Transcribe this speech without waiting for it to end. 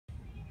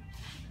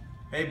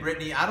Hey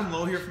Brittni, Adam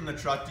Lowe here from the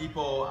Truck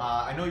Depot.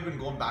 I know you've been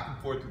going back and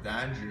forth with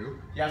Andrew.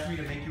 He asked me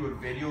to make you a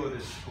video of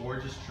this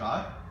gorgeous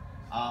truck.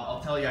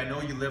 I'll tell you, I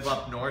know you live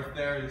up north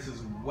there. This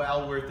is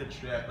well worth the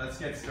trip. Let's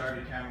get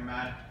started,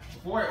 cameraman.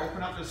 Before I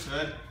open up this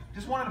hood,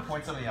 just wanted to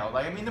point something out.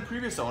 The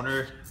previous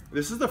owner,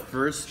 this is the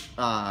first,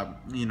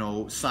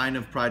 sign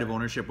of pride of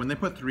ownership when they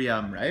put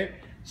 3M, right?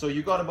 So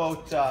you got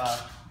about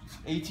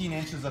 18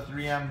 inches of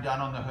 3M done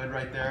on the hood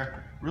right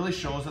there. Really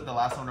shows that the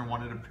last owner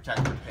wanted to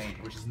protect the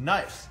paint, which is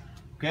nice.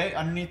 Okay,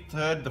 underneath the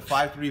hood, the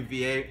 5.3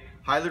 V8,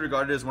 highly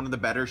regarded as one of the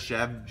better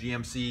Chev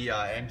GMC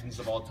engines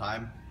of all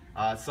time.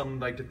 Some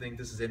like to think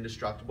this is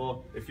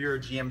indestructible. If you're a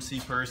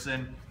GMC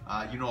person,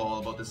 you know all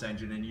about this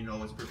engine and you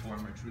know its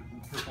performance,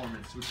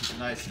 which is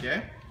nice,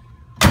 okay?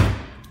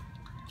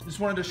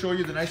 Just wanted to show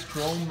you the nice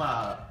chrome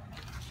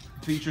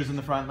features in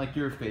the front, like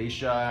your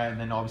fascia, and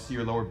then obviously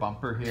your lower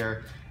bumper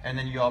here. And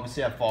then you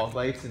obviously have fog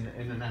lights in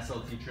an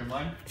SLT trim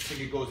line. I think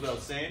it goes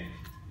without saying.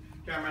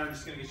 Cameraman, I'm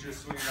just gonna get you to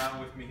swing around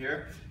with me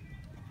here.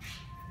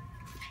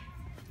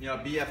 You know,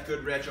 BF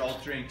Goodrich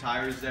all-terrain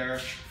tires there.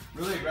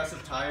 Really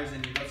aggressive tires,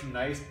 and you've got some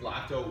nice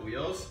blacked out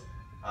wheels.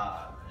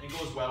 It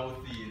goes well with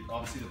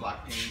obviously the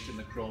black paint and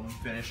the chrome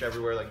finish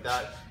everywhere like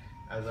that,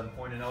 as I'm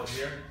pointing out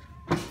here.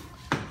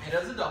 It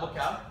has a double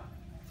cab.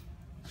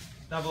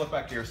 Now have a look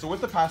back here. So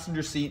with the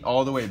passenger seat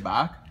all the way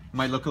back, it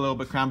might look a little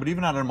bit cramped, but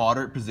even at a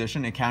moderate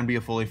position, it can be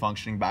a fully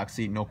functioning back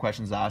seat, no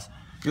questions asked.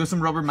 You have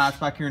some rubber mats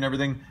back here and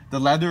everything. The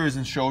leather is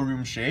in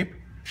showroom shape,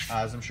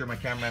 as I'm sure my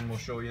cameraman will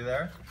show you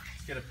there.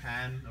 Let's get a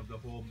pan of the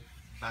whole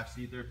back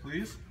seat there,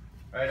 please.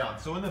 Right on.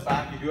 So in the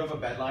back, you do have a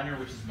bed liner,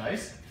 which is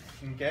nice.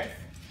 Okay.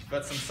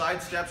 Got some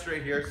side steps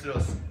right here, so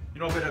it's,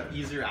 a bit of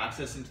easier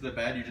access into the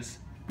bed. You just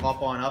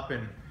pop on up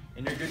and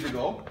you're good to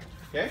go.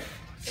 Okay.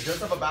 It does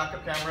have a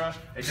backup camera.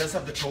 It does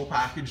have the tow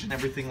package and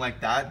everything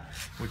like that,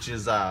 which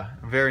is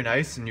very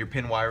nice, and your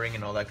pin wiring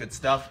and all that good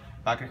stuff.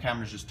 Backup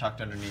camera is just tucked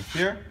underneath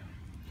here.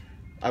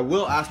 I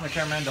will ask my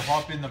cameraman to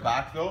hop in the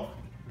back though.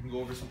 We can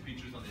go over some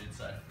features on the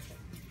inside.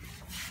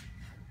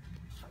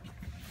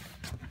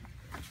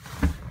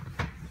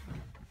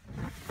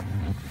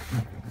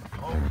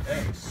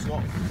 Okay,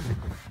 so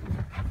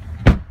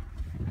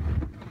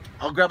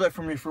I'll grab that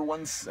from you for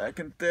 1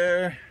 second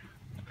there.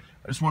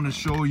 I just want to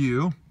show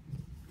you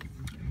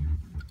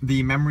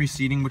the memory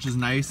seating, which is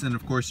nice, and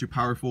of course your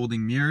power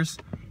folding mirrors.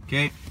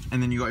 Okay,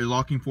 and then you got your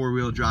locking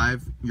 4-wheel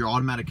drive, your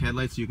automatic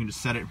headlights, so you can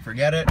just set it and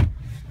forget it.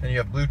 Then you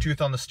have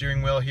Bluetooth on the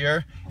steering wheel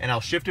here, and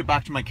I'll shift it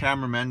back to my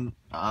cameraman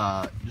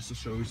just to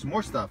show you some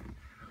more stuff.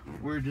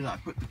 Where did I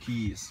put the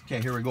keys?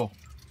 Okay, here we go.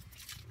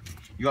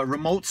 You got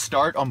remote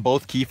start on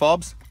both key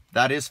fobs.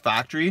 That is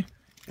factory.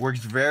 Works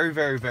very,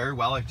 very, very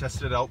well. I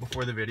tested it out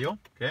before the video.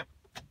 Okay.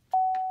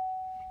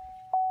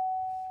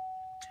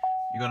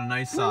 You got a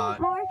nice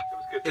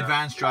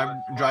advanced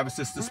drive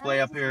assist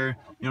display up here.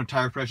 You know,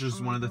 tire pressure is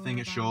one of the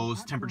things it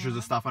shows. Temperatures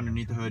of stuff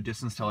underneath the hood,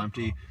 distance till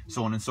empty,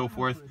 so on and so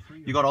forth.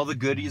 You got all the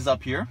goodies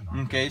up here.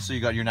 Okay, so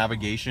you got your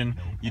navigation.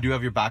 You do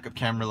have your backup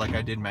camera, like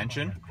I did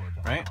mention,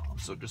 right?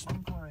 So just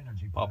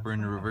pop her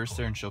into reverse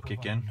there and she'll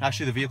kick in.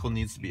 Actually, the vehicle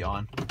needs to be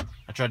on.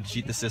 I tried to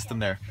cheat the system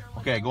there.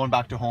 Okay, going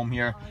back to home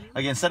here.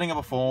 Again, setting up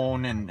a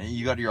phone, and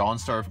you got your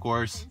OnStar, of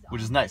course,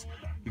 which is nice.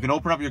 You can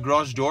open up your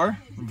garage door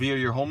via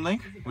your home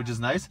link, which is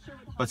nice.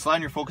 But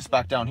sliding your focus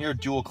back down here,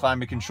 dual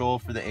climate control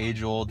for the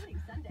age-old,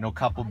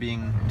 couple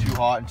being too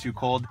hot and too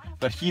cold.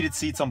 But heated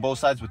seats on both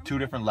sides with 2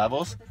 different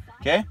levels.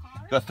 Okay,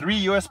 you got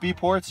 3 USB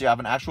ports. You have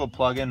an actual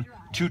plug-in,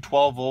 2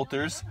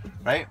 12-volters,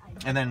 right?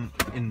 And then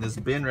in this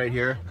bin right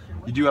here,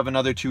 you do have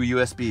another 2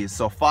 USBs.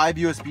 So 5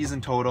 USBs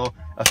in total,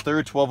 a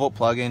third 12-volt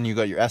plug-in. You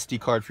got your SD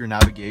card for your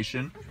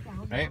navigation,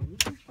 right?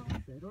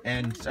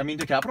 And I mean,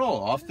 to cap it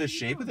all off, the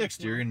shape of the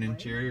exterior and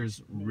interior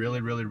is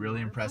really, really,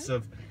 really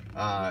impressive.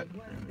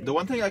 The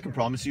one thing I can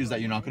promise you is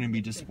that you're not going to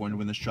be disappointed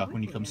with this truck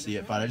when you come see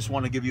it, but I just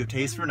want to give you a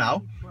taste for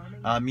now.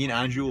 Me and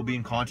Andrew will be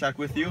in contact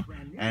with you,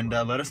 and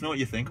let us know what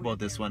you think about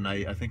this one.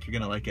 I think you're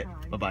going to like it.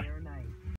 Bye-bye.